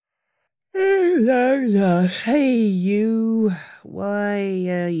Lola, hey you. Why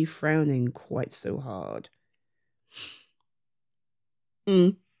are you frowning quite so hard?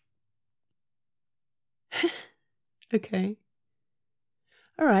 Mm. Okay.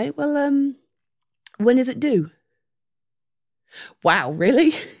 All right. Well, when is it due? Wow,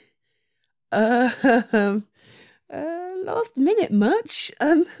 really? Uh, um, last minute much?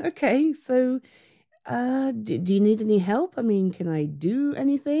 Okay. So, do you need any help? I mean, can I do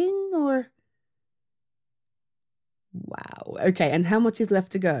anything or? Wow. Okay. And how much is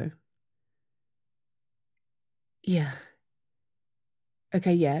left to go? Yeah.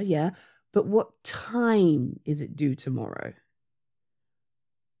 Okay. Yeah. Yeah. But what time is it due tomorrow?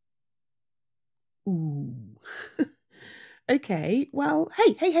 Ooh. Okay. Well,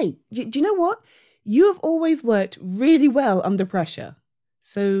 hey. Do you know what? You have always worked really well under pressure.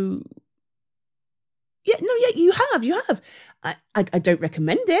 So, yeah, no, yeah, you have. I don't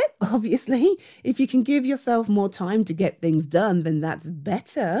recommend it, obviously. If you can give yourself more time to get things done, then that's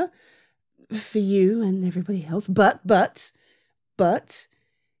better for you and everybody else. But,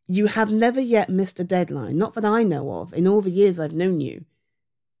 you have never yet missed a deadline, not that I know of, in all the years I've known you.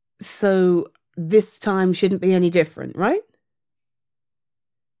 So, this time shouldn't be any different, right?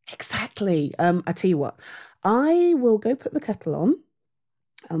 Exactly. I tell you what, I will go put the kettle on.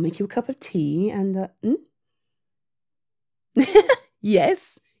 I'll make you a cup of tea and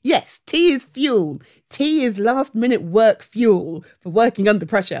yes, tea is fuel. Tea is last minute work fuel for working under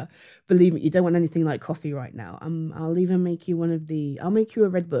pressure. Believe me, you don't want anything like coffee right now. I'll even make you I'll make you a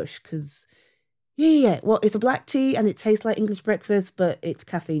red bush because yeah. Well, it's a black tea and it tastes like English breakfast, but it's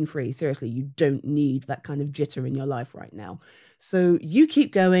caffeine free. Seriously, you don't need that kind of jitter in your life right now. So you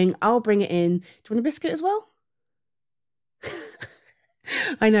keep going. I'll bring it in. Do you want a biscuit as well?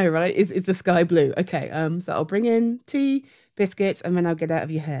 I know, right? It's the sky blue. Okay. So I'll bring in tea, biscuits, and then I'll get out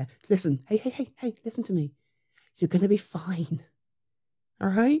of your hair. Listen, hey, listen to me. You're gonna be fine. All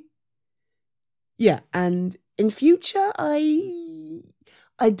right? Yeah, and in future, I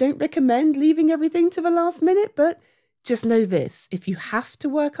don't recommend leaving everything to the last minute, but just know this, if you have to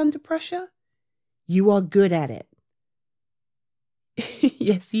work under pressure, you are good at it.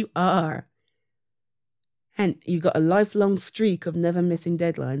 Yes, you are. And you've got a lifelong streak of never missing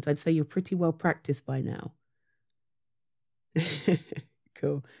deadlines. I'd say you're pretty well practiced by now.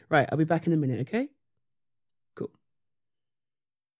 Cool. Right, I'll be back in a minute, okay?